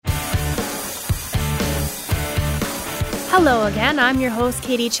Hello again, I'm your host,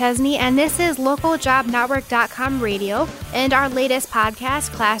 Katie Chesney, and this is localjobnetwork.com radio and our latest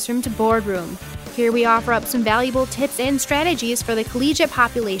podcast, Classroom to Boardroom. Here we offer up some valuable tips and strategies for the collegiate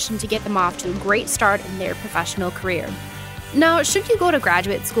population to get them off to a great start in their professional career. Now, should you go to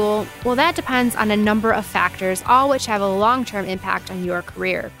graduate school? Well, that depends on a number of factors, all which have a long-term impact on your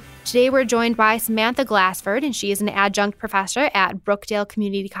career. Today, we're joined by Samantha Glassford, and she is an adjunct professor at Brookdale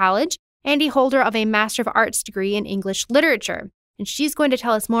Community College and a holder of a Master of Arts degree in English Literature. And she's going to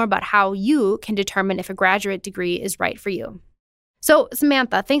tell us more about how you can determine if a graduate degree is right for you. So,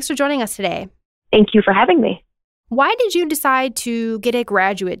 Samantha, thanks for joining us today. Thank you for having me. Why did you decide to get a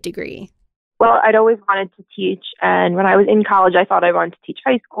graduate degree? Well, I'd always wanted to teach, and when I was in college, I thought I wanted to teach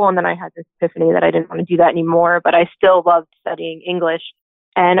high school, and then I had this epiphany that I didn't want to do that anymore, but I still loved studying English.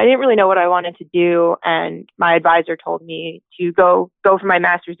 And I didn't really know what I wanted to do. And my advisor told me to go for my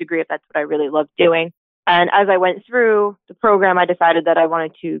master's degree if that's what I really loved doing. And as I went through the program, I decided that I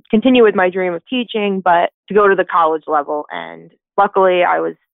wanted to continue with my dream of teaching, but to go to the college level. And luckily, I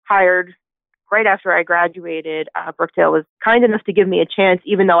was hired right after I graduated. Brookdale was kind enough to give me a chance,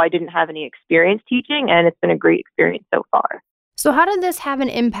 even though I didn't have any experience teaching. And it's been a great experience so far. So how did this have an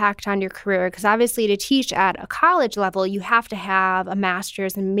impact on your career? Because obviously to teach at a college level, you have to have a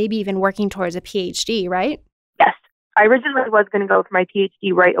master's and maybe even working towards a PhD, right? Yes. I originally was going to go for my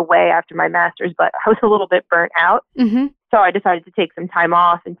PhD right away after my master's, but I was a little bit burnt out. Mm-hmm. So I decided to take some time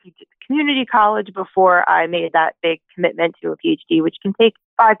off and teach at the community college before I made that big commitment to a PhD, which can take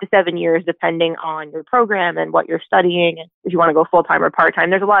 5 to 7 years depending on your program and what you're studying. And if you want to go full-time or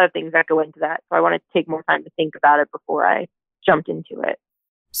part-time, there's a lot of things that go into that. So I wanted to take more time to think about it before I jumped into it.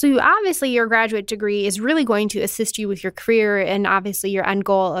 So obviously your graduate degree is really going to assist you with your career and obviously your end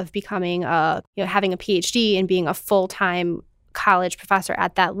goal of becoming having a PhD and being a full-time college professor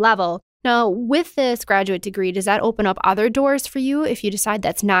at that level. Now, with this graduate degree, does that open up other doors for you if you decide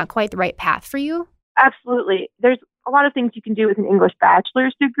that's not quite the right path for you? Absolutely. There's a lot of things you can do with an English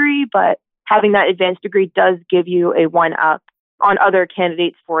bachelor's degree, but having that advanced degree does give you a one-up on other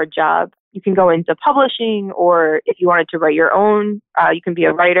candidates for a job. You can go into publishing, or if you wanted to write your own, you can be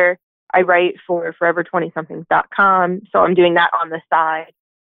a writer. I write for forever20somethings.com, so I'm doing that on the side.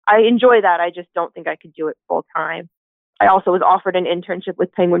 I enjoy that. I just don't think I could do it full time. I also was offered an internship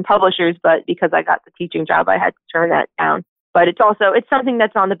with Penguin Publishers, but because I got the teaching job, I had to turn that down. But it's something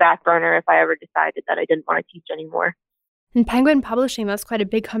that's on the back burner if I ever decided that I didn't want to teach anymore. And Penguin Publishing, that's quite a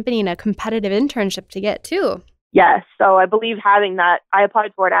big company and a competitive internship to get too. Yes. So I believe having that, I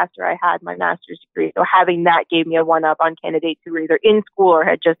applied for it after I had my master's degree. So having that gave me a one-up on candidates who were either in school or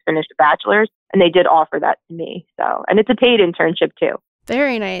had just finished a bachelor's. And they did offer that to me. And it's a paid internship too.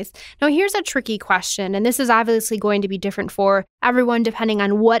 Very nice. Now, here's a tricky question, and this is obviously going to be different for everyone depending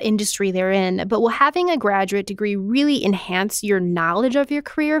on what industry they're in. But will having a graduate degree really enhance your knowledge of your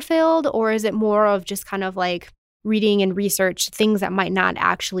career field, or is it more of just kind of like reading and research things that might not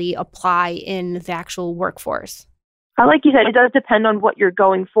actually apply in the actual workforce? Like you said, it does depend on what you're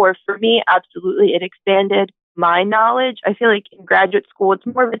going for. For me, absolutely, it expanded my knowledge. I feel like in graduate school, it's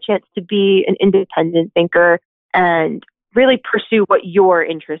more of a chance to be an independent thinker and really pursue what you're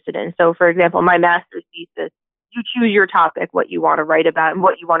interested in. So, for example, my master's thesis, you choose your topic, what you want to write about and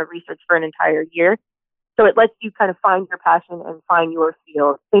what you want to research for an entire year. So it lets you kind of find your passion and find your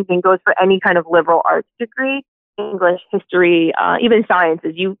field. Same thing goes for any kind of liberal arts degree. English, history, even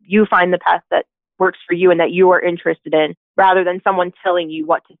sciences, you find the path that works for you and that you are interested in, rather than someone telling you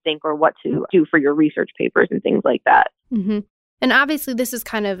what to think or what to do for your research papers and things like that. Mm-hmm. And obviously, this is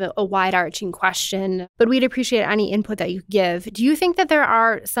kind of a wide-arching question, but we'd appreciate any input that you give. Do you think that there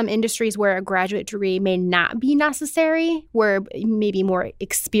are some industries where a graduate degree may not be necessary, where maybe more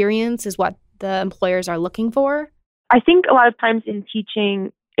experience is what the employers are looking for? I think a lot of times in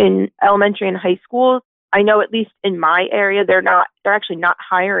teaching in elementary and high schools, I know at least in my area, they're actually not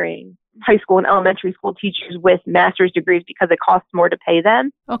hiring high school and elementary school teachers with master's degrees because it costs more to pay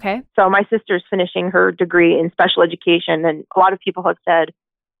them. Okay. So my sister's finishing her degree in special education, and a lot of people have said,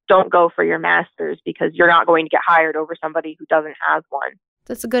 don't go for your master's because you're not going to get hired over somebody who doesn't have one.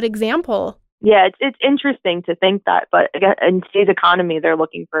 That's a good example. Yeah, it's interesting to think that, but again, in today's economy, they're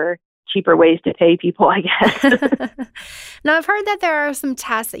looking for cheaper ways to pay people, I guess. Now, I've heard that there are some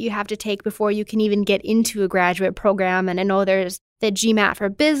tests that you have to take before you can even get into a graduate program. And I know there's the GMAT for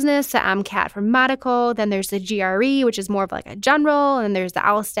business, the MCAT for medical, then there's the GRE, which is more of like a general, and there's the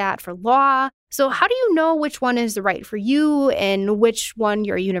LSAT for law. So how do you know which one is right for you and which one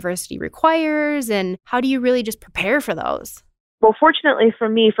your university requires? And how do you really just prepare for those? Well, fortunately for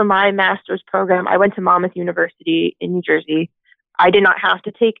me, for my master's program, I went to Monmouth University in New Jersey. I did not have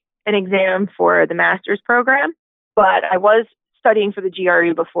to take an exam for the master's program, but I was studying for the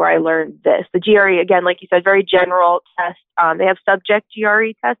GRE before I learned this. The GRE, again, like you said, very general test. They have subject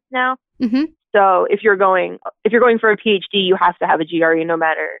GRE tests now. Mm-hmm. So if you're going for a PhD, you have to have a GRE no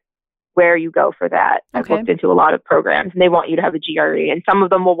matter where you go for that. I've looked into a lot of programs and they want you to have a GRE, and some of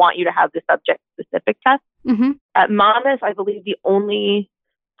them will want you to have the subject specific test. Mm-hmm. At Monmouth, I believe the only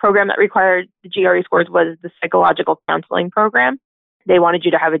program that required the GRE scores was the psychological counseling program. They wanted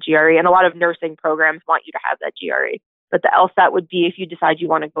you to have a GRE, and a lot of nursing programs want you to have that GRE. But the LSAT would be if you decide you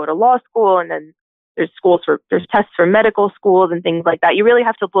want to go to law school, and then there's tests for medical schools and things like that. You really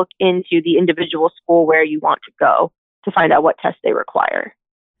have to look into the individual school where you want to go to find out what tests they require.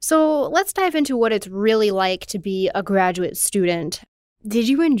 So let's dive into what it's really like to be a graduate student. Did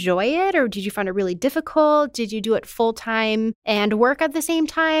you enjoy it, or did you find it really difficult? Did you do it full time and work at the same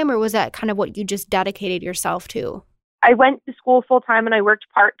time, or was that kind of what you just dedicated yourself to? I went to school full time and I worked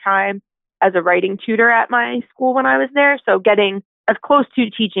part time as a writing tutor at my school when I was there. So getting as close to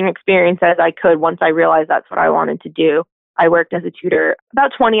teaching experience as I could once I realized that's what I wanted to do. I worked as a tutor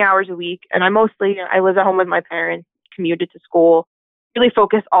about 20 hours a week, and I lived at home with my parents, commuted to school, really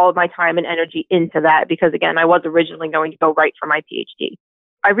focused all of my time and energy into that because, again, I was originally going to go right for my PhD.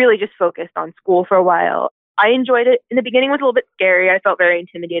 I really just focused on school for a while. I enjoyed it. In the beginning, it was a little bit scary. I felt very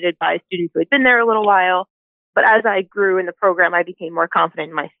intimidated by students who had been there a little while. But as I grew in the program, I became more confident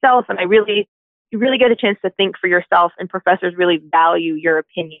in myself, and you really get a chance to think for yourself, and professors really value your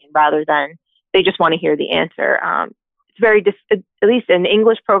opinion rather than they just want to hear the answer. It's very, at least in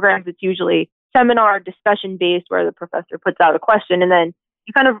English programs, it's usually seminar discussion based where the professor puts out a question and then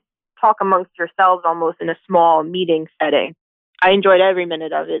you kind of talk amongst yourselves almost in a small meeting setting. I enjoyed every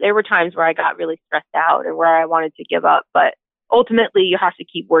minute of it. There were times where I got really stressed out and where I wanted to give up, but ultimately you have to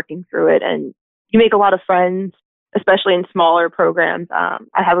keep working through it and you make a lot of friends, especially in smaller programs.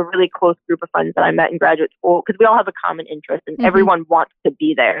 I have a really close group of friends that I met in graduate school because we all have a common interest and everyone wants to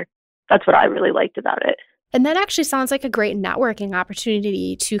be there. That's what I really liked about it. And that actually sounds like a great networking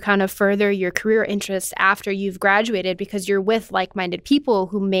opportunity to kind of further your career interests after you've graduated because you're with like-minded people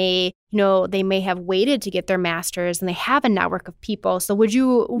who they may have waited to get their master's and they have a network of people. So would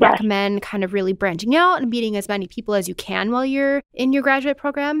you recommend kind of really branching out and meeting as many people as you can while you're in your graduate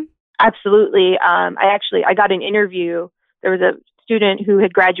program? Absolutely. I got an interview. There was a student who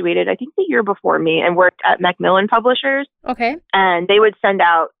had graduated, I think the year before me, and worked at Macmillan Publishers. Okay. And they would send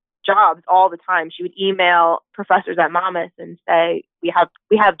out jobs all the time. She would email professors at Monmouth and say, we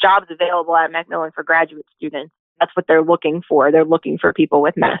have jobs available at Macmillan for graduate students. That's what they're looking for. They're looking for people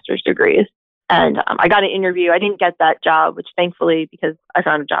with master's degrees. And I got an interview. I didn't get that job, which thankfully, because I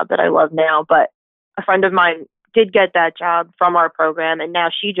found a job that I love now, but a friend of mine did get that job from our program. And now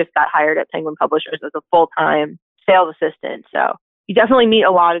she just got hired at Penguin Publishers as a full-time sales assistant. So you definitely meet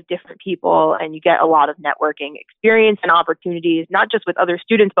a lot of different people and you get a lot of networking experience and opportunities, not just with other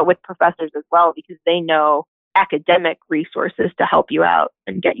students, but with professors as well, because they know academic resources to help you out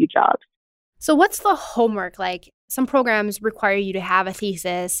and get you jobs. So what's the homework like? Some programs require you to have a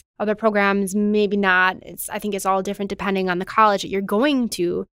thesis. Other programs, maybe not. I think it's all different depending on the college that you're going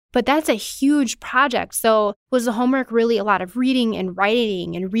to. But that's a huge project. So was the homework really a lot of reading and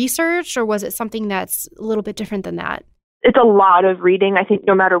writing and research, or was it something that's a little bit different than that? It's a lot of reading. I think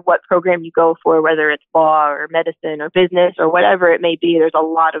no matter what program you go for, whether it's law or medicine or business or whatever it may be, there's a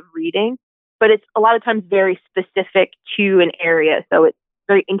lot of reading. But it's a lot of times very specific to an area. So it's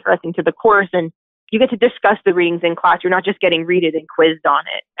very interesting to the course and you get to discuss the readings in class. You're not just getting readed and quizzed on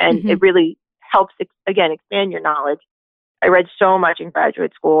it. And it really helps, again, expand your knowledge. I read so much in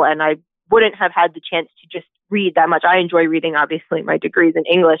graduate school and I wouldn't have had the chance to just read that much. I enjoy reading, obviously, my degree's in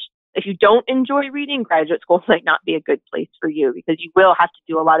English. If you don't enjoy reading, graduate school might not be a good place for you because you will have to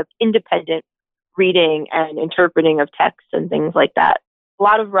do a lot of independent reading and interpreting of texts and things like that. A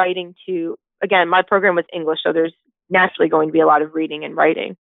lot of writing too. Again, my program was English, so there's naturally going to be a lot of reading and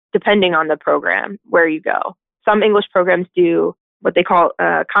writing, depending on the program where you go. Some English programs do what they call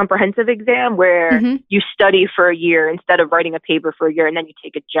a comprehensive exam, where you study for a year instead of writing a paper for a year, and then you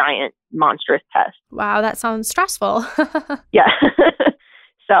take a giant, monstrous test. Wow, that sounds stressful. Yeah.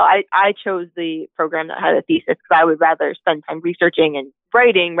 So I chose the program that had a thesis because I would rather spend time researching and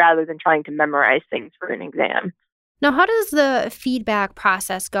writing rather than trying to memorize things for an exam. Now, how does the feedback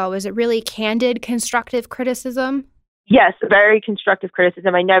process go? Is it really candid, constructive criticism? Yes, very constructive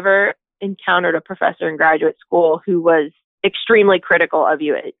criticism. I never encountered a professor in graduate school who was extremely critical of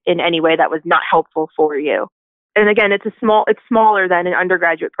you in any way that was not helpful for you. And again, it's smaller than an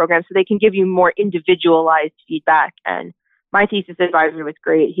undergraduate program, so they can give you more individualized feedback. And my thesis advisor was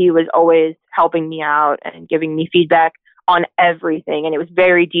great. He was always helping me out and giving me feedback. on everything. And it was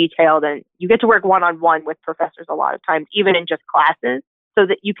very detailed. And you get to work one-on-one with professors a lot of times, even in just classes, so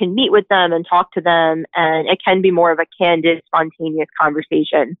that you can meet with them and talk to them. And it can be more of a candid, spontaneous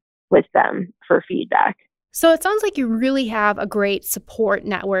conversation with them for feedback. So it sounds like you really have a great support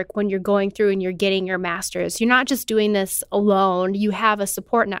network when you're going through and you're getting your master's. You're not just doing this alone. You have a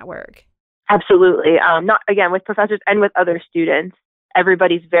support network. Absolutely. Not again, with professors and with other students.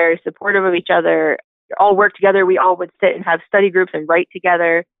 Everybody's very supportive of each other. We all work together. We all would sit and have study groups and write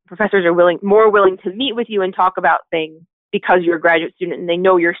together. Professors are more willing to meet with you and talk about things because you're a graduate student and they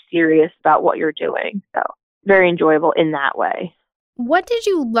know you're serious about what you're doing. So very enjoyable in that way. What did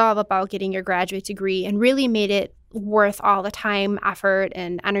you love about getting your graduate degree and really made it worth all the time, effort,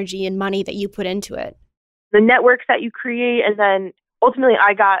 and energy and money that you put into it? The networks that you create, and then ultimately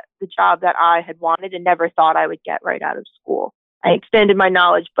I got the job that I had wanted and never thought I would get right out of school. I expanded my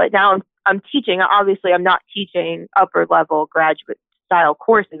knowledge, but now I'm teaching. Obviously, I'm not teaching upper level graduate style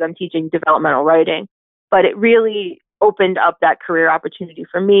courses. I'm teaching developmental writing, but it really opened up that career opportunity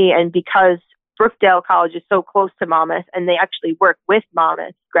for me. And because Brookdale College is so close to Monmouth and they actually work with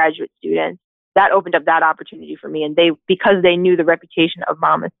Monmouth graduate students, that opened up that opportunity for me. And because they knew the reputation of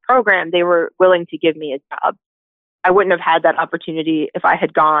Monmouth program, they were willing to give me a job. I wouldn't have had that opportunity if I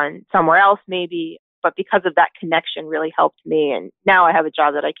had gone somewhere else maybe, but because of that connection really helped me. And now I have a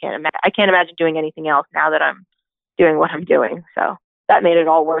job that I can't imagine doing anything else now that I'm doing what I'm doing. So that made it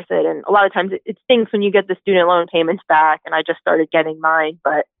all worth it. And a lot of times it stinks when you get the student loan payments back, and I just started getting mine.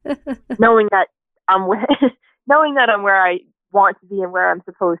 But knowing that I'm where I want to be and where I'm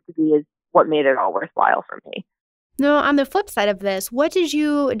supposed to be is what made it all worthwhile for me. No, on the flip side of this, what did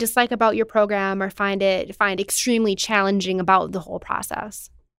you dislike about your program or find extremely challenging about the whole process?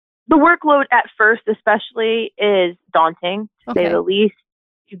 The workload at first especially is daunting, to say the least.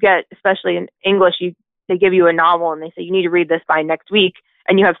 You get, especially in English, they give you a novel and they say you need to read this by next week,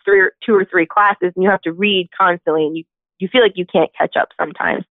 and you have two or three classes and you have to read constantly, and you feel like you can't catch up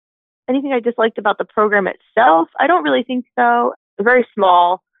sometimes. Anything I disliked about the program itself? I don't really think so. It's very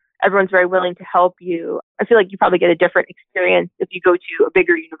small. Everyone's very willing to help you. I feel like you probably get a different experience if you go to a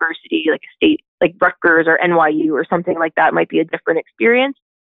bigger university, like a state like Rutgers or NYU or something like that. It might be a different experience.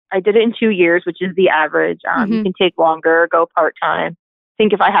 I did it in 2 years, which is the average. You can take longer, go part-time. I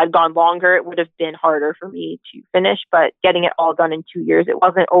think if I had gone longer, it would have been harder for me to finish, but getting it all done in 2 years, it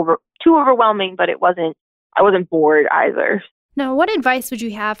wasn't too overwhelming, but I wasn't bored either. Now, what advice would you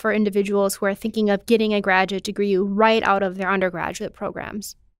have for individuals who are thinking of getting a graduate degree right out of their undergraduate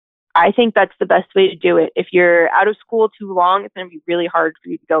programs? I think that's the best way to do it. If you're out of school too long, it's going to be really hard for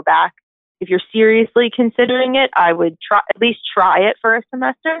you to go back. If you're seriously considering it, I would at least try it for a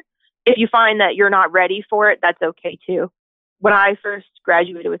semester. If you find that you're not ready for it, that's okay too. When I first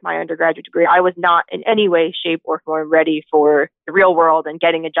graduated with my undergraduate degree, I was not in any way, shape, or form ready for the real world and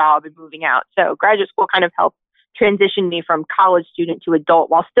getting a job and moving out. So graduate school kind of helped transition me from college student to adult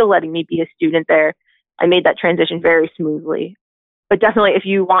while still letting me be a student there. I made that transition very smoothly. But definitely, if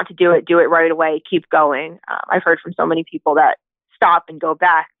you want to do it right away. Keep going. I've heard from so many people that stop and go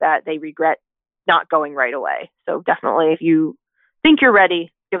back that they regret not going right away. So definitely, if you think you're ready,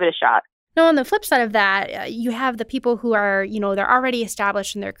 give it a shot. Now, on the flip side of that, you have the people who are, they're already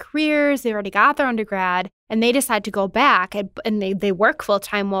established in their careers, they already got their undergrad, and they decide to go back and they work full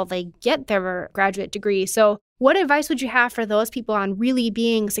time while they get their graduate degree. So what advice would you have for those people on really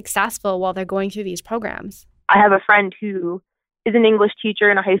being successful while they're going through these programs? I have a friend who is an English teacher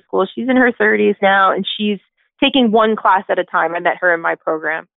in a high school. She's in her 30s now, and she's taking one class at a time. I met her in my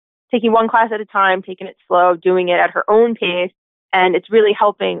program. Taking one class at a time, taking it slow, doing it at her own pace, and it's really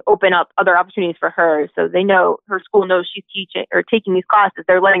helping open up other opportunities for her. So they know, her school knows she's teaching or taking these classes.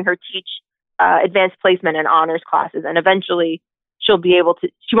 They're letting her teach advanced placement and honors classes, and eventually she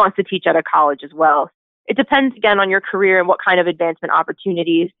wants to teach at a college as well. It depends, again, on your career and what kind of advancement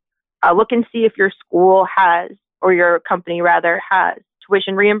opportunities. Look and see if your school has, or your company rather, has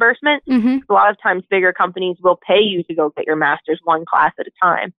tuition reimbursement. A lot of times bigger companies will pay you to go get your master's one class at a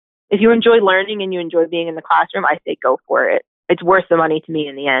time. If you enjoy learning and you enjoy being in the classroom, I say go for it. It's worth the money to me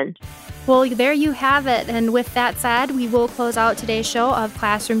in the end. Well, there you have it. And with that said, we will close out today's show of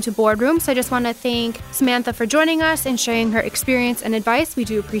Classroom to Boardroom. So I just want to thank Samantha for joining us and sharing her experience and advice. We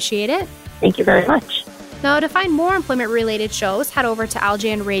do appreciate it. Thank you very much. Now, to find more employment-related shows, head over to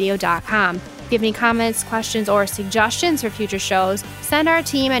aljanradio.com. If you have any comments, questions, or suggestions for future shows, send our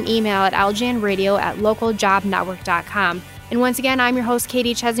team an email at aljanradio@localjobnetwork.com. And once again, I'm your host,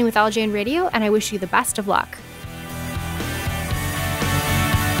 Katie Chesney with Aljan Radio, and I wish you the best of luck.